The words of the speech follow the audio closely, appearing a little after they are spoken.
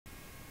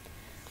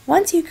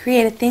Once you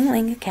create a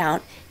ThingLink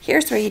account,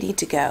 here's where you need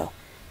to go.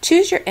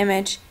 Choose your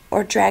image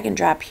or drag and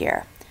drop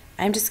here.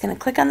 I'm just going to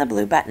click on the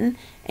blue button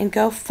and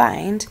go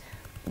find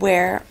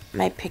where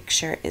my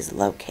picture is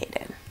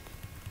located.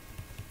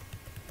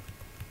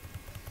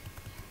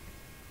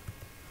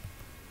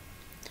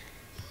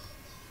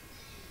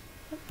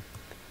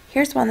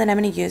 Here's one that I'm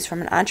going to use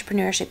from an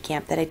entrepreneurship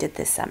camp that I did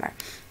this summer.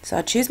 So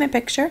I'll choose my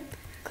picture,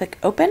 click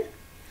open,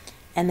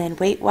 and then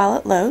wait while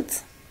it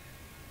loads.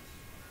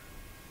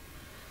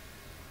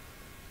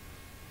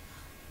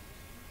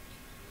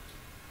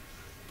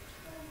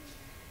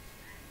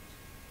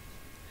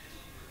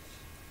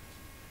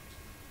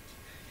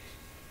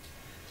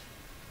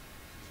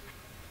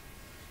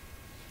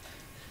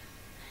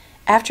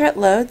 After it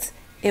loads,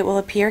 it will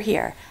appear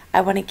here.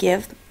 I want to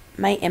give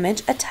my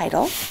image a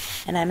title,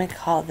 and I'm going to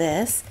call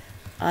this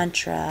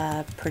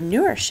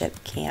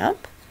Entrepreneurship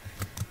Camp.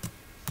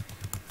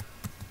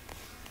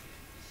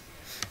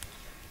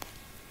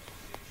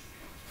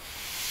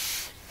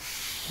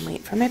 And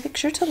wait for my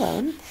picture to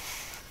load.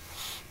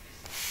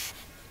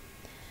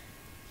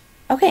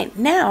 Okay,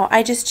 now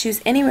I just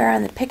choose anywhere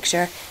on the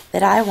picture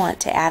that I want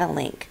to add a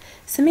link.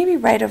 So maybe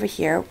right over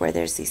here where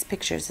there's these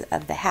pictures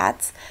of the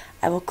hats,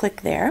 I will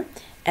click there.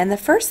 And the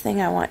first thing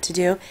I want to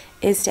do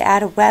is to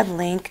add a web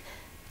link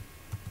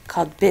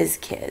called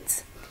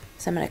BizKids.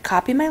 So I'm going to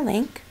copy my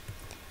link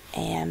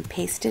and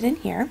paste it in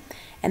here.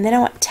 And then I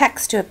want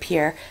text to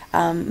appear,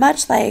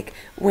 much like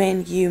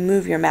when you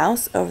move your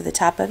mouse over the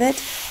top of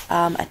it,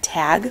 a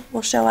tag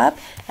will show up.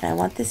 And I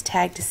want this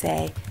tag to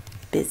say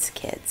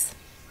BizKids.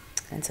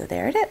 And so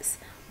there it is.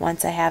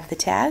 Once I have the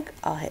tag,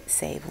 I'll hit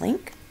Save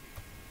Link.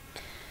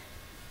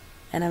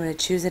 And I'm going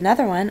to choose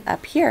another one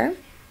up here.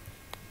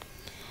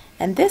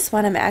 And this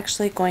one I'm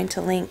actually going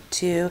to link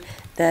to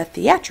the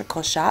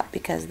theatrical shop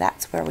because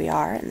that's where we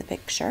are in the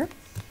picture.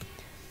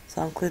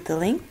 So I'll include the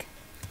link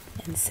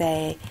and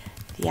say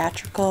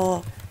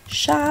theatrical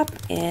shop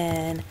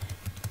in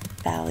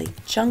Valley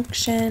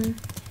Junction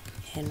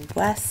in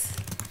West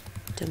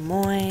Des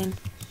Moines,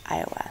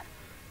 Iowa.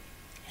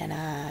 And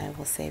I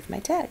will save my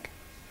tag.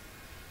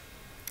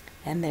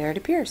 And there it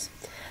appears.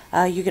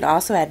 You can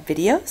also add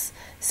videos.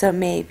 So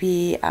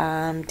maybe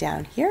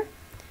down here,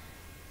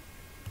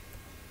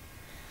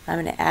 I'm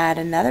going to add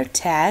another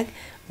tag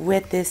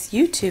with this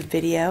YouTube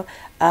video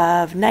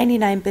of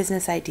 99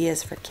 business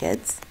ideas for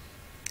kids.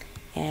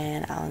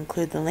 And I'll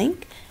include the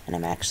link, and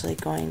I'm actually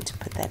going to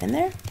put that in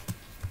there.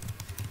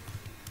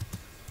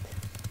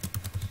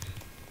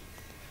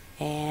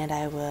 And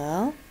I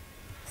will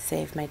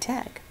save my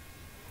tag.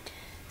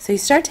 So you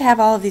start to have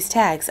all of these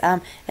tags.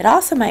 It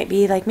also might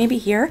be like maybe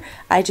here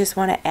I just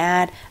want to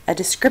add a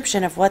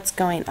description of what's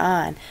going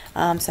on.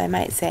 So I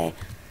might say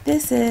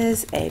this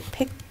is a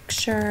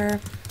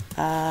picture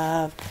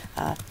of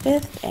a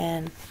 5th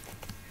and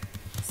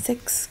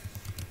 6th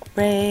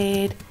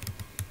grade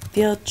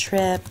field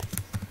trip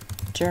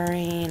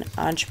during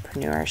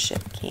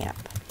entrepreneurship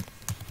camp.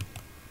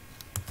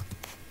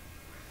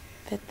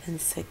 5th and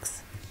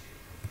 6th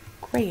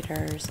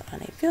graders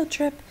on a field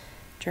trip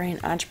during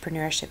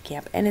entrepreneurship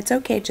camp. And it's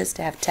okay just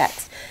to have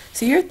text.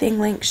 So your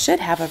ThingLink should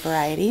have a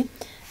variety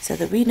so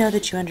that we know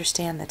that you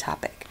understand the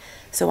topic.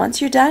 So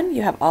once you're done,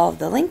 you have all of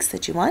the links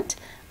that you want.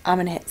 I'm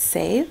going to hit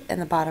Save in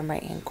the bottom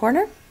right hand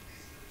corner.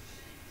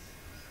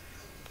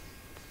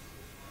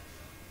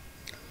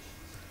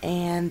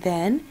 And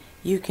then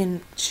you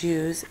can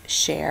choose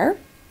Share.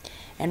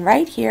 And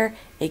right here,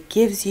 it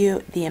gives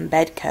you the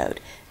embed code.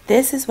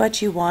 This is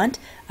what you want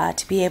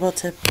to be able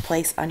to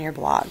place on your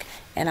blog.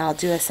 And I'll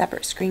do a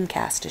separate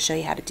screencast to show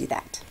you how to do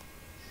that.